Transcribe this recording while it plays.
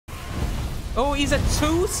Oh, he's a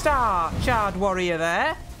 2-star charred warrior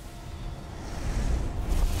there.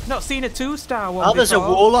 Not seen a 2-star one. Oh, there's before.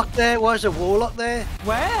 a warlock there. Why is a warlock there?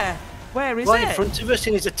 Where? Where is right it? in front of us,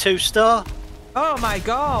 and he's a 2-star. Oh my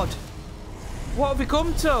god. What have we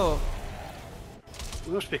come to?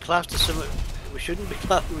 We must be close to something. We shouldn't be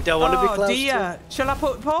close. We don't want to be close Oh dear. Shall I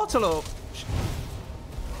put a portal up?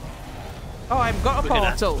 Oh, I haven't got a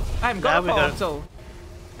portal. I haven't got a portal.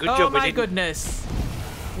 Good oh job. My goodness.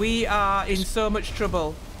 We are in so much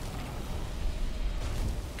trouble.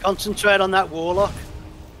 Concentrate on that warlock.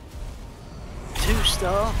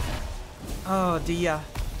 2-star. Oh dear.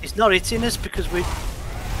 It's not hitting us because we're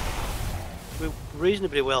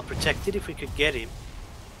reasonably well protected if we could get him.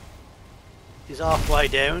 He's halfway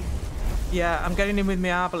down. Yeah, I'm getting him with my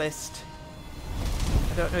arbalist.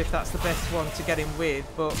 I don't know if that's the best one to get him with,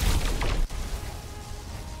 but...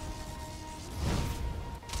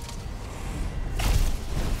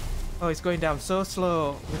 Oh, he's going down so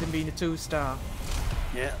slow with him being a 2-star.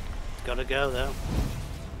 Yeah, it's got to go though.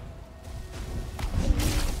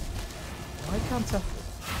 Why can't I?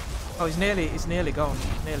 Oh, he's nearly gone.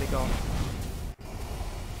 Nearly gone.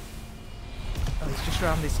 Oh, he's just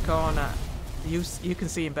round this corner. You can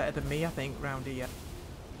see him better than me, I think, round here.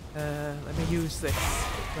 Let me use this.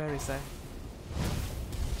 Where is he?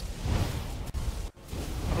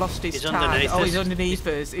 I've lost his tag. Oh, he's underneath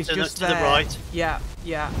us. He's just to there. the right. Yeah,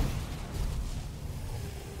 yeah.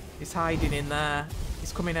 He's hiding in there.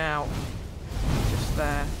 He's coming out. Just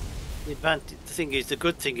there. The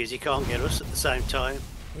good thing is he can't get us at the same time.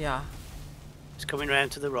 Yeah. He's coming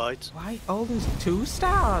round to the right. Why all those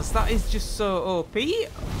 2-stars? That is just so OP.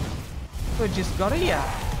 We've just got here.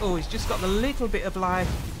 Oh, he's just got the little bit of life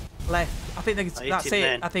left. I think that's it.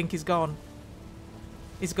 Then. I think he's gone.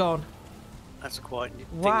 He's gone. That's quite things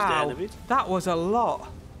wow. down a bit. That was a lot.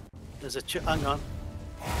 There's a hang on.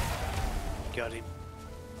 Got him.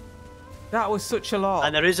 That was such a lot.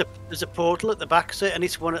 And there's a portal at the back, and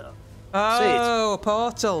it's one. Oh, a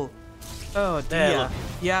portal. Oh dear.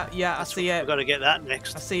 There, yeah, I see it. We've got to get that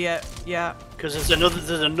next. I see it. Yeah. Because there's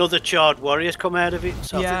another charred warrior's come out of it.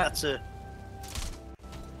 So yeah. I think that's a.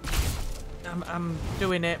 I'm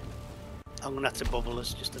doing it. I'm gonna have to bubble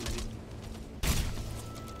us just a minute.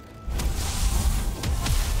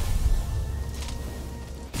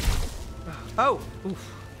 Oh,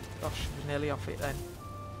 oof. Gosh, we're nearly off it then.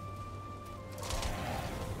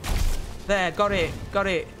 There, got it. Got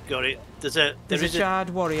it. There's a charred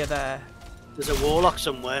warrior there. There's a warlock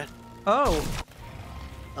somewhere. Oh.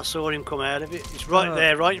 I saw him come out of it. He's right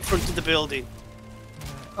there, right in front of the building.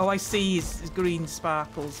 Oh, I see his green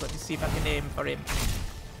sparkles. Let me see if I can aim for him.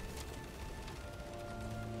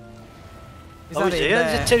 Is that he's it here.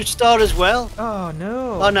 there? He's a 2-star as well. Oh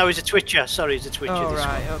no. Oh no, he's a twitcher. Sorry, he's a twitcher. Oh this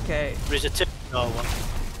right, one. okay. There's a 2-star one.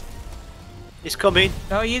 He's coming.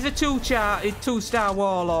 Oh, he is a 2-star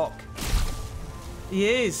warlock. He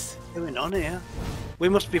is. What's going on here? We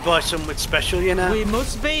must be by somewhere special, you know. We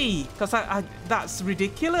must be, because that's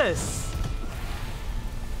ridiculous.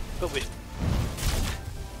 But we.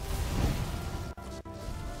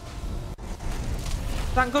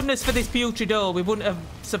 Thank goodness for this putrid hole. We wouldn't have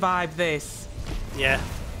survived this. Yeah.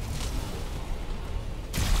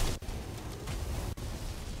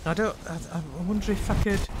 I wonder if I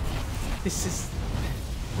could. This is.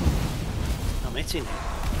 I'm hitting.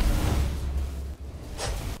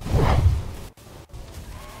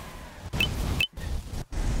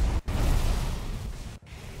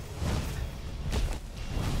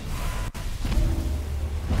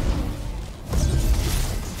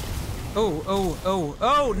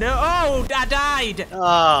 Oh no! Oh, I died.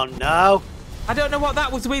 Oh no! I don't know what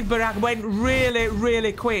that was with, but I went really,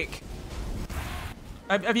 really quick.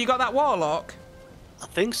 Have you got that warlock? I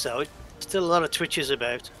think so. Still a lot of twitches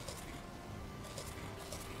about.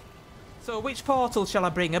 So which portal shall I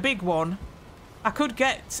bring? A big one?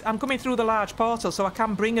 I'm coming through the large portal, so I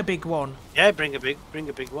can bring a big one. Yeah, bring a big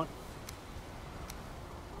one.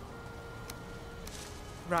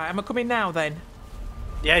 Right, am I coming now then?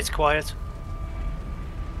 Yeah, it's quiet.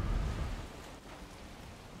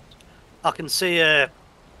 I can see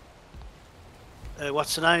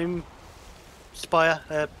what's the name?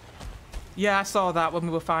 Spire. Yeah, I saw that when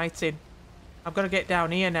we were fighting. I've got to get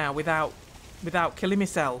down here now without killing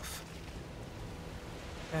myself.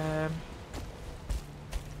 Are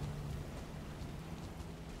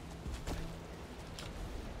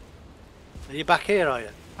you back here, are you?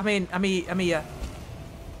 I'm here.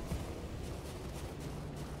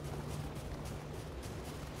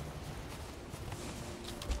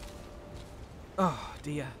 Oh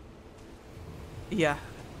dear. Yeah.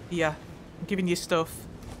 I'm giving you stuff.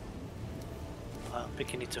 I'm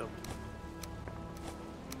picking it up.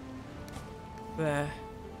 There.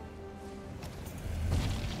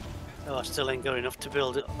 Oh, I still ain't got enough to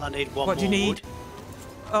build it. I need one What more do you need? wood.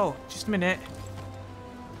 Oh, just a minute.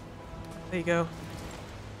 There you go.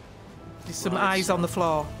 There's some Right, eyes so- on the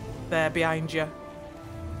floor. There, behind you.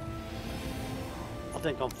 I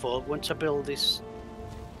think I'm full. Once I build this,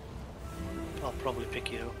 I'll probably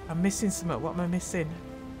pick it up. I'm missing something. What am I missing?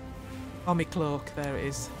 Oh, my cloak. There it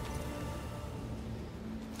is.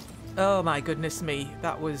 Oh my goodness me.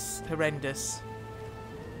 That was horrendous.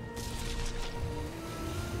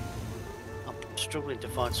 I'm struggling to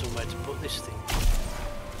find somewhere to put this thing.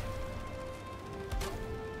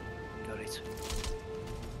 Got it.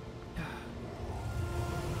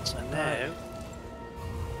 So now,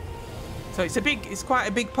 So it's quite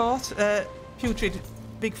a big pot. Putrid,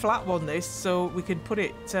 big flat one this, so we can put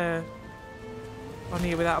it on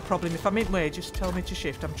here without a problem. If I'm in way, just tell me to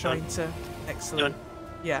shift. I'm trying to. Excellent. Done.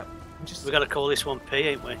 Yeah. I'm just. we got to call this one P,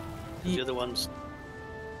 ain't we? 'Cause Ye- the other ones,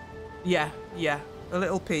 Yeah, yeah. A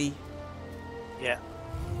little P. yeah.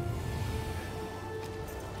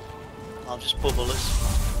 I'll just bubble us.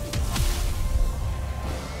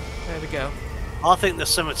 There we go. I think there's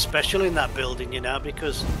something special in that building, you know,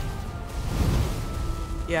 because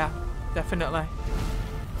Yeah, definitely.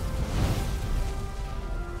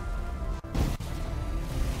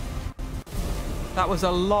 That was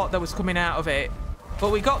a lot that was coming out of it,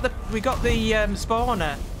 but we got the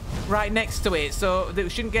spawner right next to it, so that we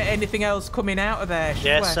shouldn't get anything else coming out of there. Should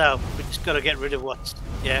yeah. we? So we just got to get rid of what's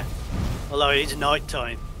Although it's night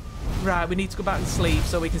time. Right, we need to go back and sleep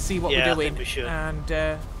so we can see what Yeah, we're I doing. think we should.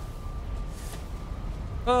 And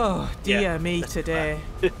oh dear Yeah, me that's today.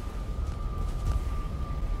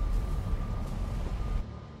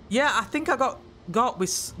 Yeah, I think I got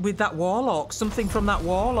with that warlock, something from that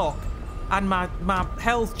warlock, and my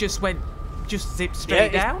health just zipped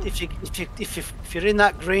straight down. If you're in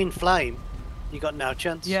that green flame, you got no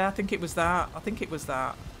chance. Yeah, I think it was that.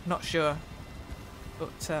 Not sure,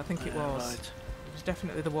 but I think it was. Right. It was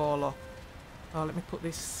definitely the warlock. Oh, let me put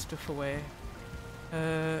this stuff away.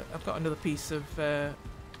 I've got another piece of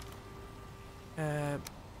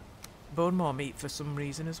bone maw meat for some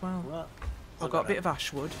reason as well. What? I've got a bit of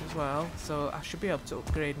ashwood as well, so I should be able to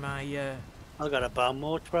upgrade my. I got a bone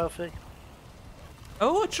maw trophy.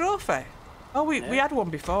 Oh, a trophy! Oh, we Yeah. had one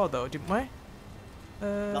before though, didn't we?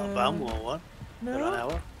 Not a bone maw one. No, They're an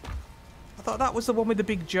hour. I thought that was the one with the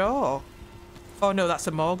big jaw. Oh no, that's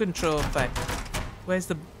a Morgan trophy. Where's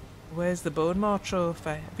the bone maw trophy?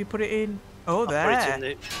 Have you put it in? Oh, I'll there. put it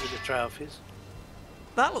in with the trophies.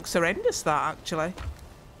 That looks horrendous. That actually.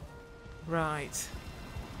 Right.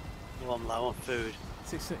 Oh, I'm low on food.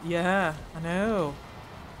 Yeah, I know.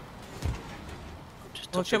 I'm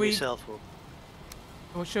just Well, shall topping we- myself up.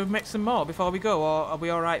 Well, shall we make some more before we go, or are we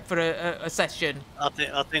all right for a session?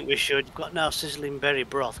 I think we should. Got now sizzling berry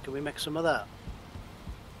broth. Can we make some of that?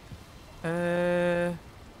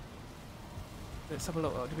 Let's have a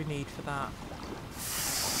look. What do we need for that?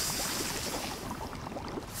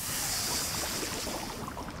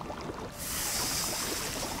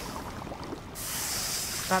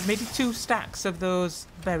 Right, maybe 2 stacks of those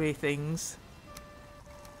berry things.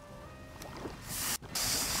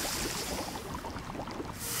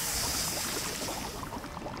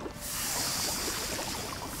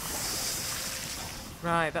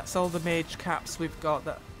 Right, that's all the mage caps we've got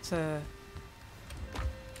that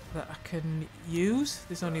I can use.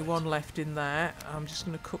 There's only one left in there. I'm just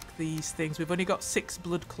going to cook these things. We've only got 6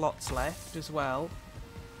 blood clots left as well.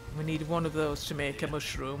 We need one of those to make a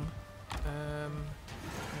mushroom.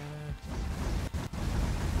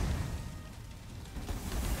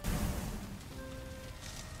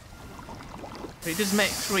 But it does make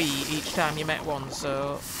 3 each time you make one,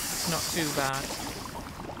 so it's not too bad.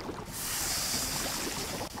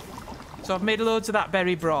 So I've made loads of that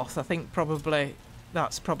berry broth. I think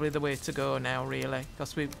that's probably the way to go now, really,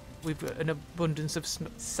 because we've got an abundance of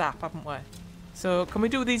sap, haven't we? So can we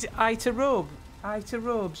do these Ita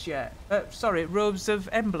robes yet? Sorry, robes of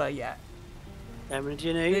Embla yet? How many do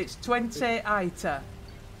you need? It's 20 Ita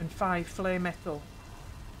and 5 flame metal.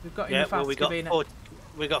 We've got enough well, Ascabina.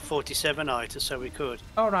 we got 47 items, so we could.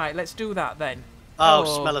 All right, let's do that then. Oh,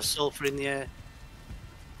 smell of sulphur in the air.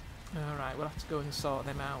 All right, we'll have to go and sort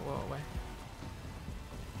them out, won't we?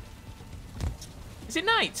 Is it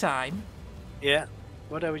night time? Yeah.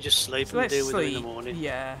 Why don't we just sleep So and let's deal with it in sleep. the morning?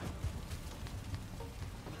 Yeah.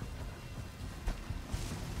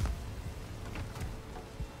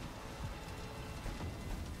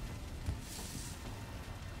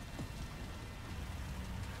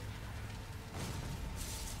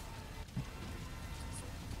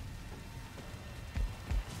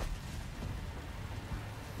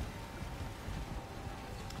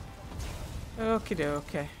 Okie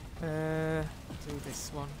dokie. Do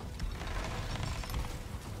this one.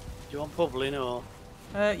 Do you want bubbling or?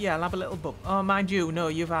 Yeah, I'll have a little bub. Oh, mind you, no,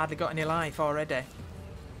 you've hardly got any life already.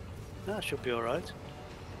 That should be alright.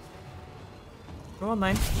 Go on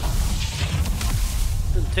then.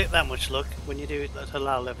 Doesn't take that much luck when you do it at a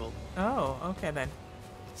low level. Oh, okay then.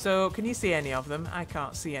 So, can you see any of them? I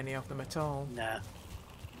can't see any of them at all. Nah.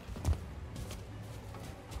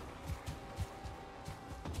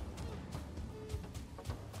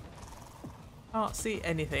 Can't see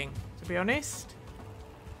anything, to be honest.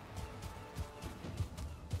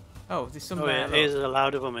 Oh, there's some Oh there. yeah, Look. there's a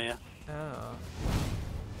loud of them here. Oh.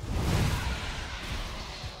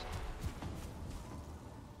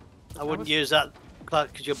 I wouldn't use that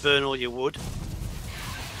because you'll burn all your wood.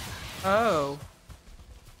 Oh.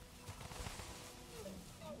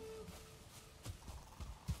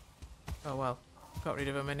 Oh well, got rid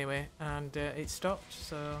of them anyway, and it stopped,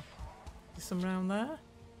 so there's some round there.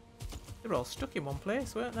 They're all stuck in one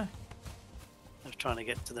place, weren't they? I was trying to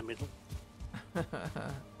get to the middle. I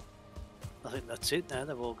think that's it now,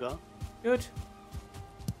 they've all gone. Good.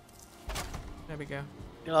 There we go.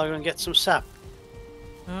 You're going to get some sap.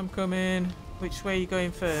 I'm coming. Which way are you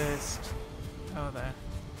going first? Oh, there.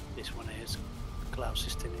 This one is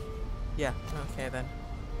closest to me. Yeah, okay then.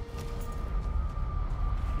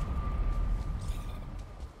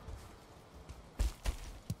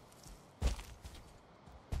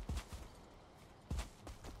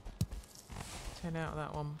 Ten out of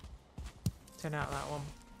that one. 10 out of that one.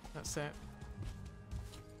 That's it.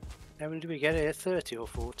 How many did we get here? 30 or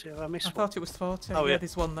 40? Have I missed I one? thought it was 40. Oh, yeah, yeah.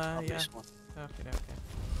 there's one there. I Yeah. missed one. Okay, okay.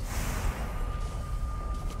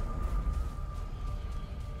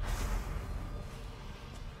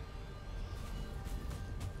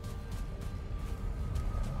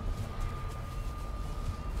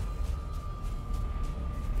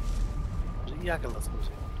 Was it Yagaloth, was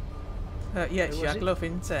it? Yeah, it's Who was it? Yaglove,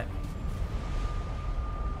 isn't it?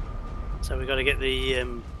 So we've got to get the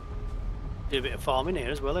do a bit of farming here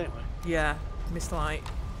as well, ain't we? Yeah, Miss Light.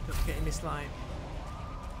 Just getting Miss Light.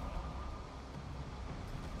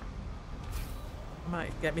 I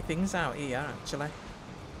might get me things out here, actually.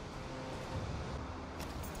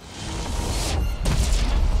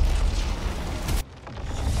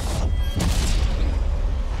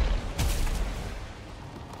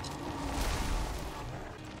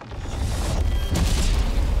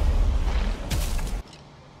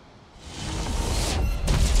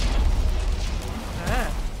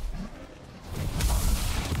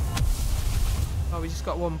 Oh, we just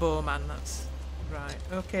got one bowman, that's right.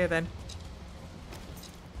 Okay then.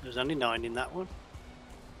 There's only 9 in that one.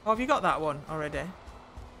 Oh, have you got that one already?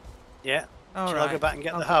 Yeah. All Shall right. I go back and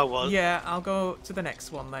get I'll- the how was? Yeah, I'll go to the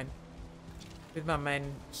next one then. With my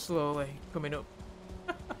men slowly coming up.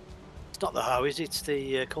 It's not the how, is it? It's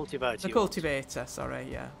the cultivator. The you want. cultivator, sorry,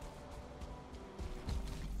 yeah.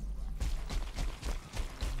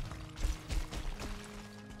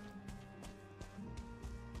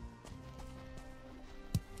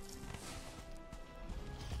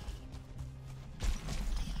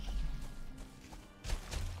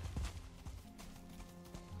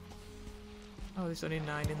 Oh, there's only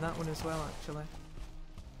 9 in that one as well, actually.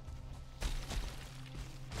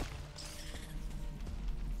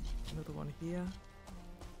 Another one here.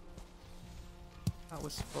 That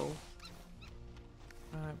was full.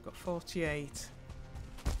 Right, I've got 48.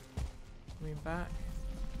 Coming back.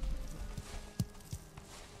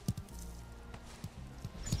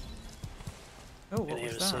 Oh, Can what hear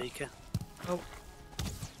was a that? seeker. Oh.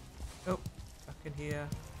 Oh, I can hear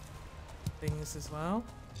things as well.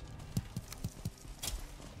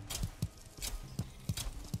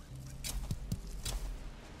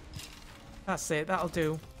 That's it, that'll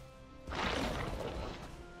do.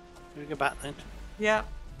 We go back then. Yeah,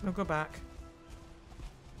 we'll go back.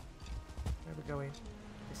 Where are we going?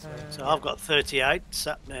 This way. So I've got 38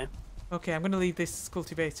 sap now. Okay, I'm going to leave this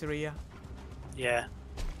cultivator here. Yeah.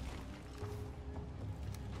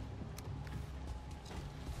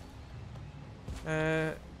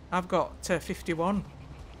 I've got 51.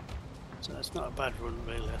 So that's not a bad run,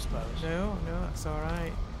 really, I suppose. No, no, that's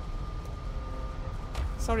alright.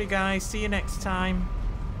 Sorry guys, see you next time.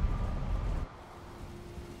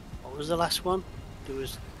 What was the last one? There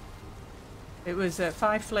was. It was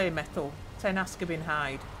 5 flame metal, 10 Ascabin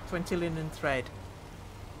hide, 20 linen thread.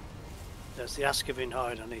 There's the Ascavin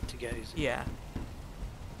hide I need to get. Is it? Yeah.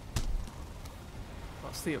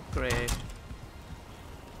 What's the upgrade?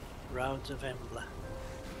 Rounds of Embla.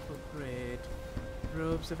 Upgrade.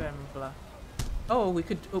 Robes of Embla. Oh, we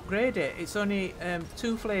could upgrade it. It's only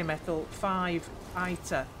 2 flame metal, 5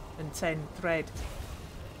 fighter, and 10 thread.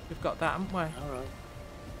 We've got that, haven't we? Alright.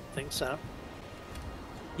 Think so.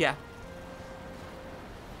 Yeah.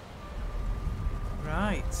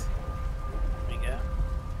 Right. There we go.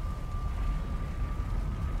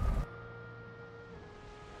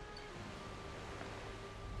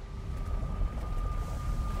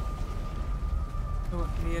 Oh,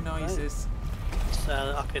 I can hear noises.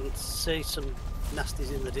 So I can see some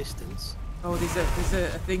nasties in the distance. Oh, there's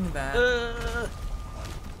a thing there.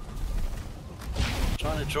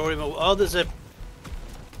 Trying to draw him away. Oh, there's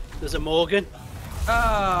a Morgan.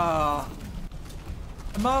 Oh,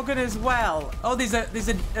 a Morgan as well. Oh, there's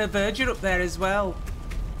a verger up there as well,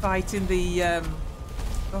 fighting the.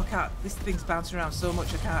 Oh, I can't. This thing's bouncing around so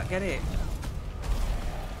much I can't get it.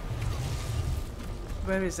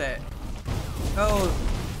 Where is it? Oh,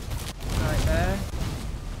 right there.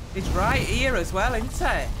 It's right here as well, isn't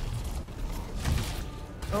it?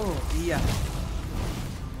 Oh dear.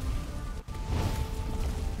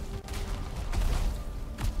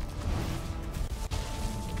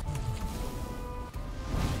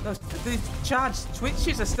 The charged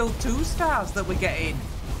twitches are still 2 stars that we're getting.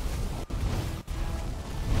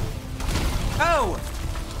 Oh!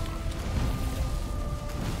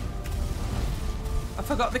 I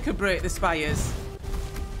forgot they could break the spires.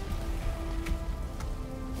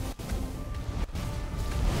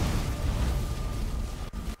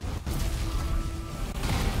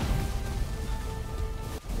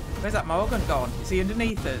 Where's that Morgan gone? Is he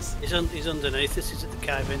underneath us? He's underneath us. He's at the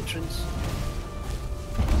cave entrance.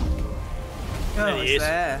 Oh, There he he's is.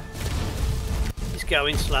 there. He's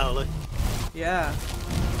going slowly. Yeah.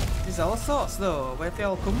 There's all sorts though. Where've they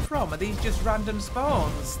all come from? Are these just random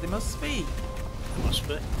spawns? They must be. Must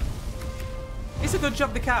be. It's a good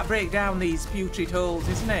job they can't break down these putrid holes,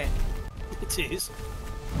 isn't it? It is.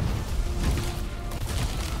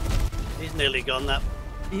 He's nearly gone. That.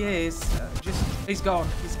 He is. He's gone.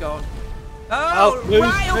 He's gone. Oh, move,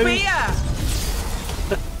 right up move. here!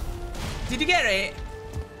 Did you get it?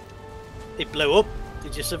 It blew up.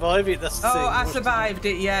 Did you survive it? That's the thing. Oh, I survived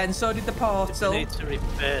it, yeah, and so did the portal. We need to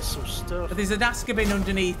repair some stuff. There's an Azkaban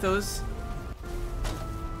underneath us.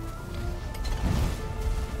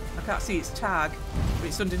 I can't see its tag, but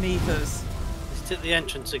it's underneath us. It's at the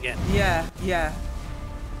entrance again. Yeah, yeah.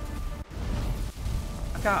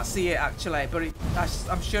 I can't see it actually, but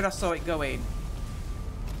I'm sure I saw it go in.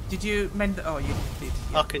 Did you mend the... Oh, you did.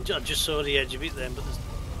 Yeah. I just saw the edge of it then, but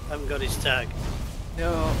I haven't got his tag.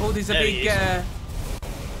 No. Oh, there's a There he big... is.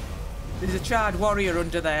 There's a charred warrior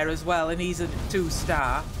under there as well, and he's a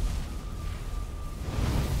 2-star.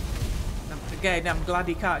 Again, I'm glad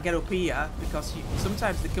he can't get up here, because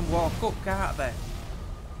sometimes they can walk up, can't they?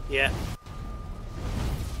 Yeah.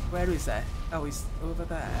 Where is he? Oh, he's over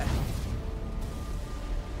there.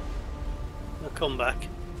 I'll come back.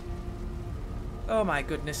 Oh my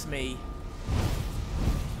goodness me.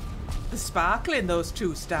 They're sparkling, those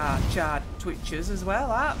 2-star charred twitchers as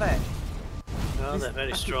well, aren't they? Oh, they're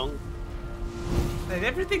very strong.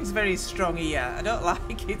 Everything's very strong here. I don't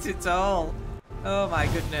like it at all. Oh my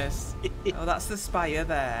goodness. Oh, that's the spire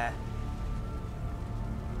there.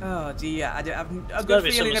 Oh dear. I have a good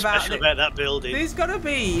feeling about it. About that building. There's gotta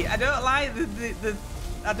be. I don't like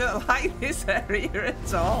I don't like this area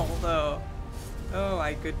at all, though. Oh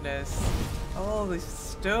my goodness. All this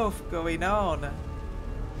stuff going on.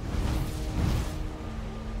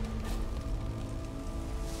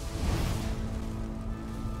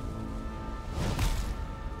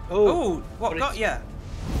 Oh, what got you?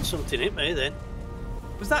 Something hit me then.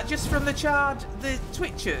 Was that just from the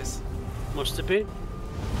twitchers? Must have been.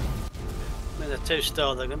 I mean, they're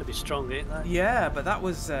 2-star, they're going to be strong, ain't they? Yeah, but that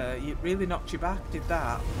was, it really knocked you back, did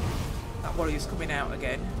that? That warrior's coming out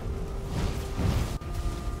again.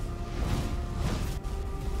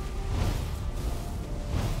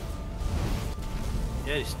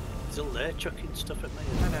 Yeah, he's still there, chucking stuff at me.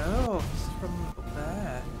 I know, it's from up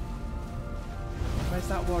there. Where's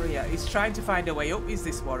that warrior? He's trying to find a way up, is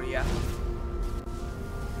this warrior?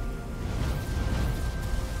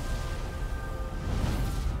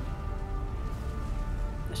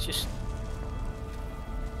 Let's just...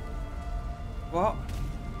 What?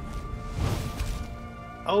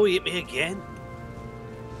 Oh, he hit me again.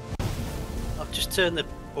 I've just turned the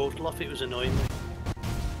portal off, it was annoying me.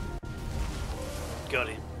 Got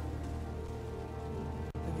him.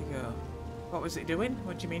 There we go. What was it doing?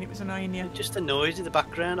 What do you mean it was annoying you? Just a noise in the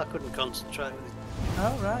background, I couldn't concentrate with it.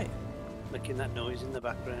 Oh, right. Making that noise in the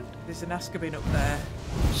background. There's an Azkaban up there.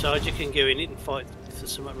 Besides, you can go in it and fight if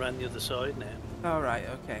there's something around the other side now. Oh, right,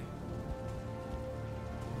 okay.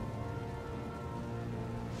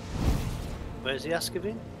 Where's the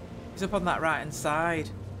Azkaban? He's up on that right-hand side.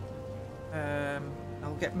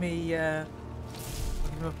 I'll get me, I'll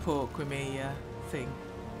give him a poke with me thing.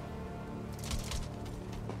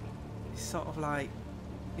 He's sort of like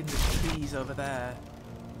in the trees over there.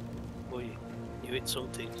 Oh, you hit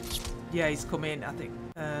something. Yeah, he's come in, I think.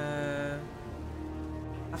 I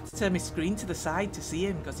have to turn my screen to the side to see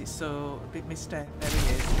him because it's so a bit misty. There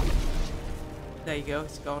he is. There you go,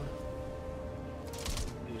 it's gone.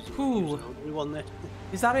 Ooh.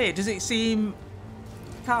 Is that it? Does it seem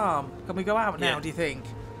calm? Can we go out now, do you think?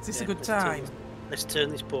 Is this a good time? Let's turn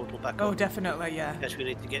this portal back on. Oh, definitely, yeah. Guess we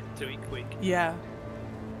need to get through it quick. Yeah.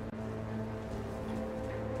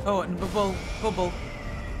 Oh, and bubble.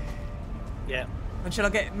 Yeah. And shall I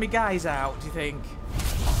get my guys out, do you think?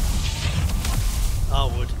 I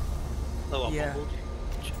would. Oh, I Yeah. bubbled.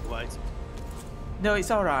 Should wait. No,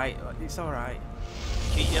 it's alright. It's alright.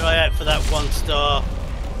 Keep your eye out for that 1-star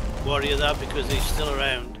warrior there because he's still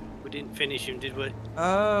around. We didn't finish him, did we?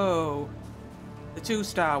 Oh. The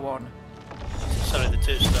 2-star one. Sorry, the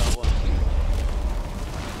 2-star one.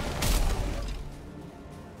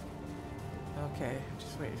 Okay,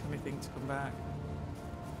 just waiting for my thing to come back.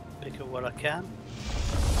 Pick up what I can.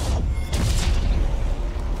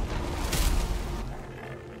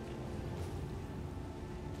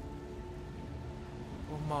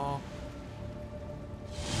 One more.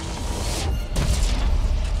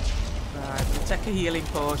 Right, we'll take a healing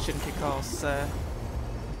potion because it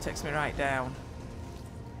takes me right down.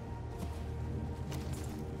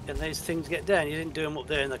 Can these things get down? You didn't do them up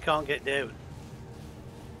there and they can't get down.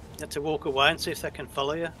 You have to walk away and see if they can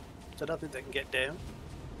follow you. So I don't think they can get down.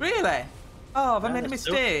 Really? Oh, have I No, made a they're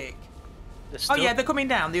mistake? Stuck. Oh yeah, they're coming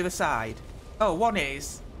down the other side. Oh, one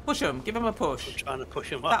is. Push them, give them a push. I'm trying to push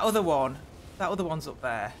them That off. other one. That other one's up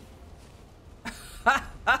there.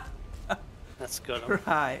 That's got them.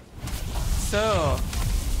 Right. So,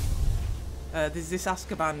 there's this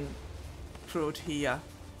Azkaban crud here.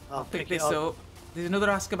 I'll Pick pick this it up. There's another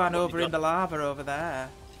Azkaban over you in the lava over there.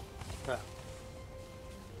 Ah.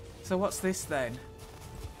 So what's this then?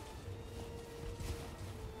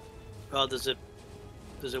 Oh, there's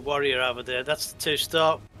a warrior over there. That's the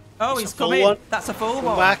 2-star. Oh, It's he's a full coming. one. That's a full Come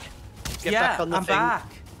one. back. Get yeah, back on the I'm thing.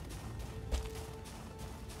 back.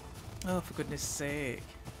 Oh, for goodness sake.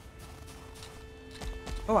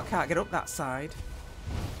 Oh, I can't get up that side.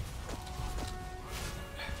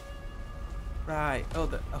 Right. Oh,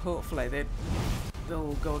 hopefully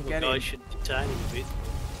they'll go and get I him. should detain him a bit.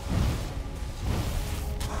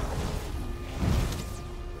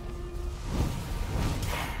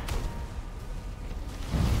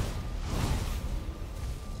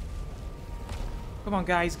 Come on,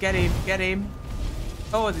 guys, get him, get him.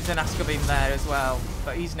 Oh, there's an Azkaban there as well,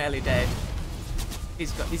 but he's nearly dead.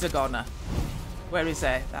 He's a goner. Where is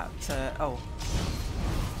he? Oh.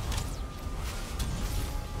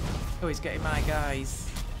 Oh, he's getting my guys.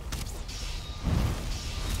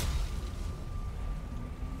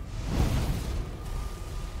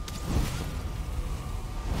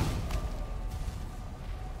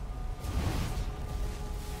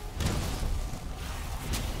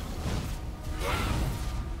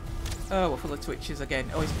 Oh, we're full of twitches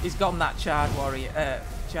again. Oh, he's gone, that charred warrior.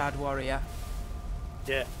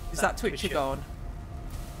 Yeah. Is that twitcher gone?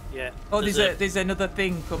 Yeah. Oh, there's another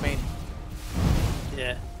thing coming.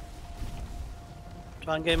 Yeah.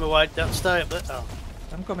 Try and get him away. Don't stay up there. Oh.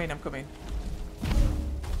 I'm coming, I'm coming.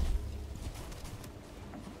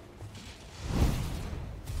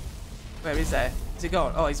 Where is he? Is he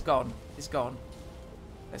gone? Oh, he's gone. He's gone.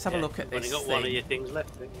 Let's have a look at this. You've only got one of your things left,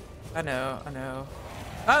 haven't you? I know, I know.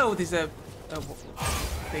 Oh, there's a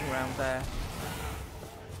thing around there.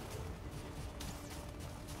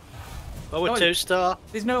 Oh, we're 2-star.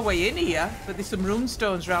 There's no way in here, but there's some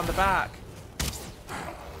runestones round the back.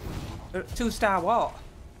 2-star what?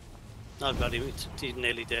 I've got him. He's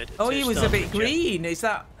nearly dead. Oh, he was a bit green. Is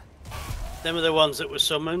that? Them are the ones that were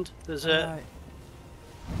summoned. There's a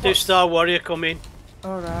Right. 2-star warrior coming.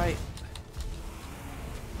 All right.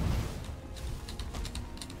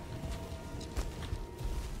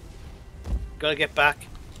 Gotta get back.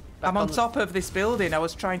 I'm on top of this building. I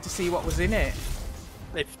was trying to see what was in it.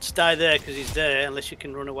 Stay there because he's there, unless you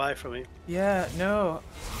can run away from him. Yeah, no.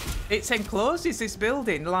 It's enclosed, is this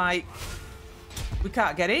building? Like, we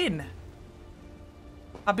can't get in.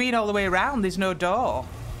 I've been all the way around. There's no door.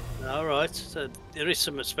 All right. So there is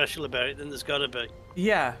something special about it. Then there's got to be.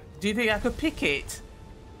 Yeah. Do you think I could pick it?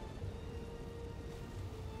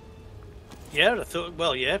 Yeah, I thought.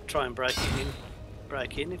 Well, yeah. Try and break it in.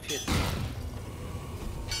 Break in if you.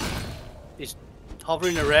 He's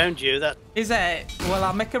hovering around you. That Is it? Well,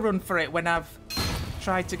 I'll make a run for it when I've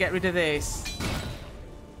tried to get rid of this.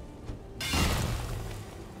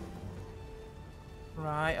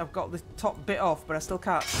 Right, I've got the top bit off, but I still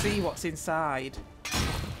can't see what's inside.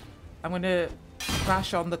 I'm going to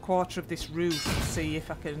bash on the quarter of this roof and see if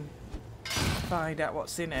I can find out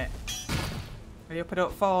what's in it. I hope I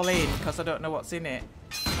don't fall in, because I don't know what's in it.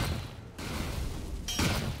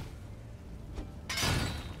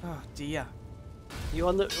 Oh, dear. You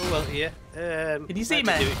on the... Oh, well, yeah. Can you see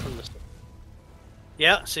me? Do it from the...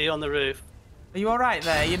 Yeah, see you on the roof. Are you alright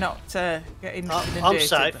there? You're not getting inundated? I'm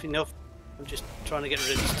safe enough. I'm just trying to get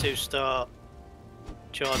rid of this 2-star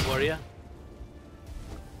charred warrior.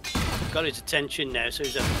 Got his attention now, so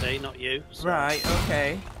he's after me, not you. So. Right,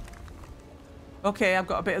 okay. Okay, I've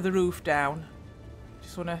got a bit of the roof down.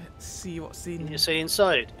 Just want to see what's in... Can you see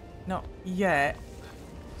inside? Not yet.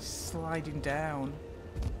 Sliding down.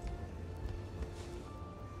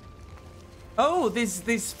 Oh,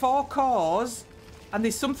 there's 4 cores, and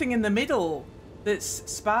there's something in the middle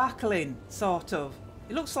that's sparkling, sort of.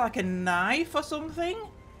 It looks like a knife or something.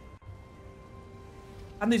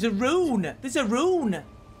 And there's a rune. There's a rune.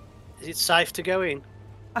 Is it safe to go in?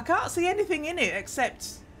 I can't see anything in it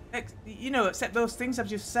except those things I've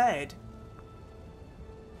just said.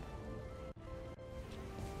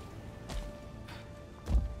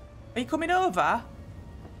 Are you coming over?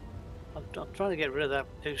 I'm trying to get rid of that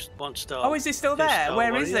 1-star. Oh, is he still there?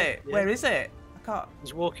 Where is it? Yeah. Where is it? I can't.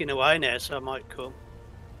 He's walking away now, so I might come.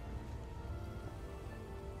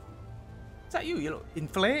 Is that you? You look in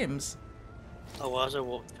flames. I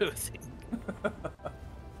walked through a thing.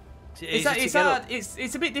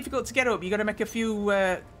 It's a bit difficult to get up. You got to make a few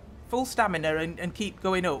full stamina and keep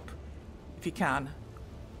going up if you can.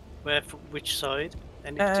 Which side?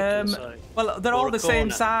 Any particular side? Well, they're all the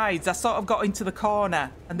same sides. I sort of got into the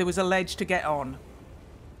corner and there was a ledge to get on.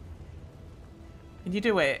 Can you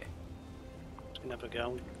do it? Just gonna have a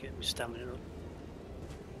go and get my stamina up.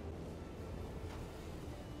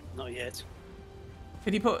 Not yet.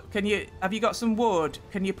 Have you got some wood?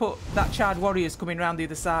 Can you put that charred warrior's coming round the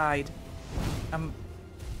other side? I'm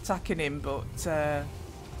attacking him, but I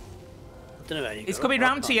don't know how you it's coming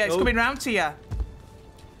round to you. It's coming round to you.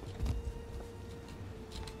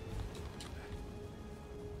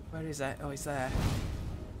 Where is it? Oh, he's there.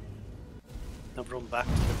 I've run back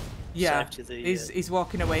to the yeah. To the, he's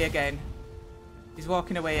walking away again. He's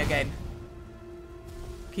walking away again.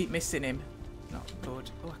 Keep missing him. Not good.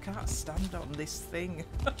 Oh, I can't stand on this thing.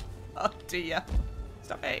 Oh dear.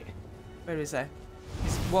 Stop it. Where is he?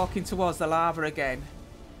 He's walking towards the lava again.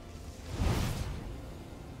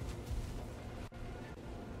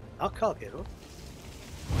 I can't get up.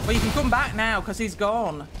 Well, you can come back now because he's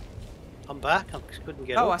gone. I'm back. I couldn't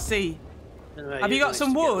get up. Oh, I see. Have you got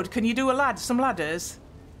some wood? Can you do some ladders?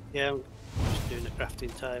 Yeah, I'm just doing a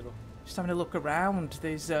crafting table. Just having a look around.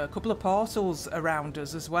 There's a couple of portals around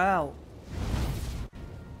us as well.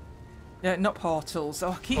 Yeah, not portals.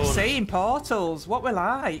 Oh, I keep saying portals. What we're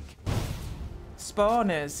like.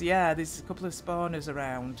 Spawners. Yeah, there's a couple of spawners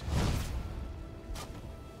around.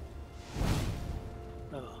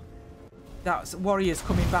 Oh. That's warriors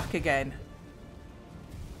coming back again.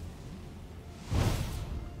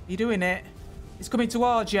 You doing it? It's coming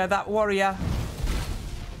towards you, that warrior.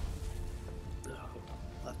 Oh,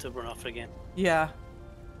 I'll have to run off again. Yeah.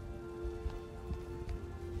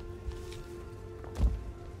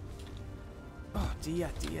 Oh dear,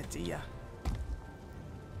 dear, dear.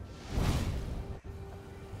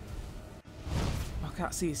 I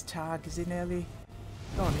can't see his tag. Is he nearly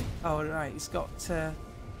gone? Oh right, he's got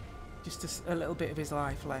just a little bit of his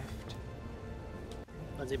life left.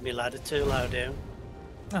 I did my ladder too low down.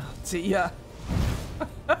 Oh dear.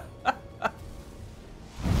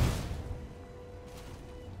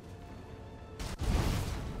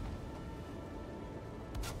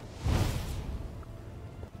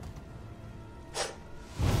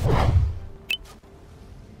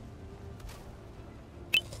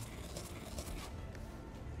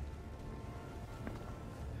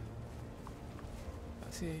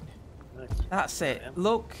 That's it.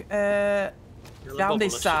 Look down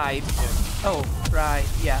this side. Oh, right,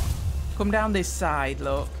 yeah. Come down this side,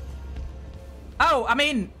 look. Oh, I'm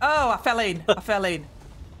in. Oh, I fell in. I fell in.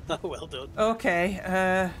 Oh, well done. Okay.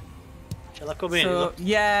 Shall I come in? Look,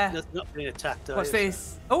 yeah. Not being attacked. What's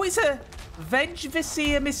this? Oh, it's a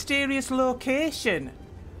Vengevisia mysterious location.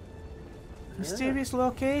 Mysterious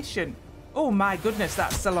location. Oh my goodness,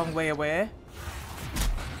 that's a long way away.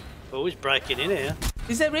 Oh, he's breaking in here.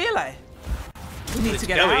 Is it really? We need to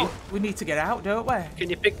get out. We need to get out, don't we? Can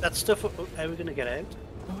you pick that stuff up? How are we going to get out?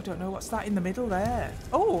 Oh, I don't know. What's that in the middle there?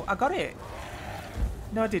 Oh, I got it.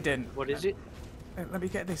 No, I didn't. What is it? Let me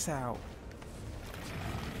get this out.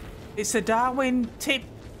 It's a Darwin tip.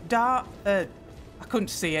 I couldn't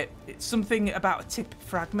see it. It's something about a tip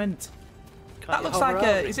fragment. Can't That you looks hover like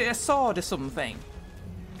over a... it? Is it a sword or something?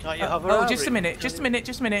 Can't you hover Oh, over just a it? minute, just a minute,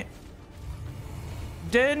 just a minute.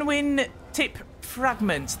 Dernwyn tip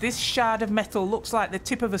fragment. This shard of metal looks like the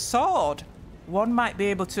tip of a sword. One might be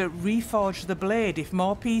able to reforge the blade if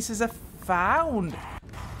more pieces are found.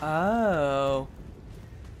 Oh.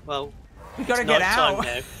 Well, We gotta it's get nighttime out.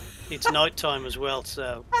 now. It's night time as well,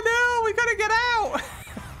 so... I know, we gotta get out.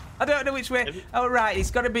 I don't know which way. Oh, right,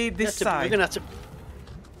 it's gotta be this side. We're gonna have to...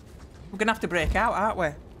 We're gonna have to break out, aren't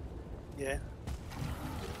we? Yeah.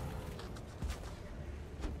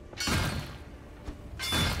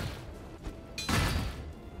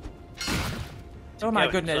 Oh my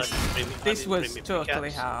Go goodness. inside and This bring was me totally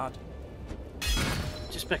pickaxe. hard.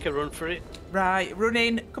 Just make a run for it. Right, run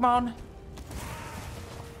in. Come on.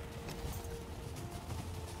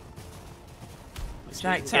 It's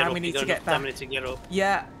night time. We need to get back. To get up.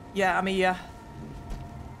 Yeah, yeah, I'm here.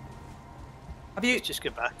 Have you Let's just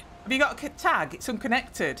get back. got a tag? It's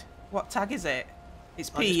unconnected. What tag is it?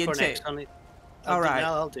 It's I'll P, just put isn't an X it? on it. All right.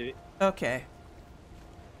 I'll do it. Okay.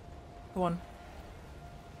 Go on.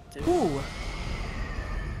 Do it. Ooh.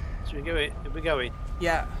 So we go in. We go in.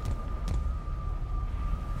 Yeah.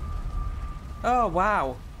 Oh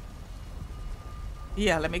wow.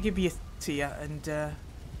 Yeah, let me give you to you and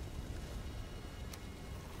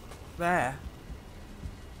there.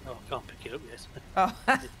 Oh, I can't pick it up yet. Oh.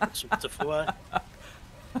 Put some stuff away.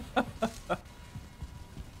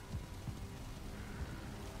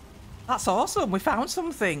 That's awesome. We found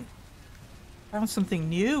something. Found something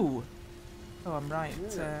new. Oh, I'm right.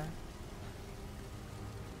 Yeah.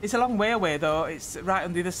 It's a long way away though. It's right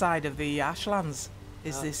on the other side of the Ashlands.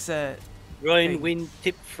 Is Ah. this? Ryan thing. wind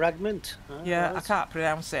tip fragment. Oh, Yeah, right. I can't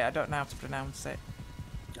pronounce it. I don't know how to pronounce it.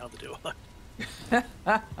 Neither do I.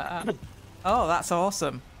 Oh, that's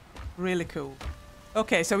awesome. Really cool.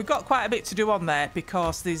 Okay, so we've got quite a bit to do on there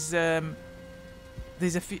because there's a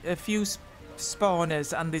few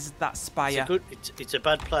spawners and there's that spire. It's a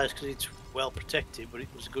bad place because it's well protected, but it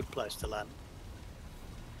was a good place to land.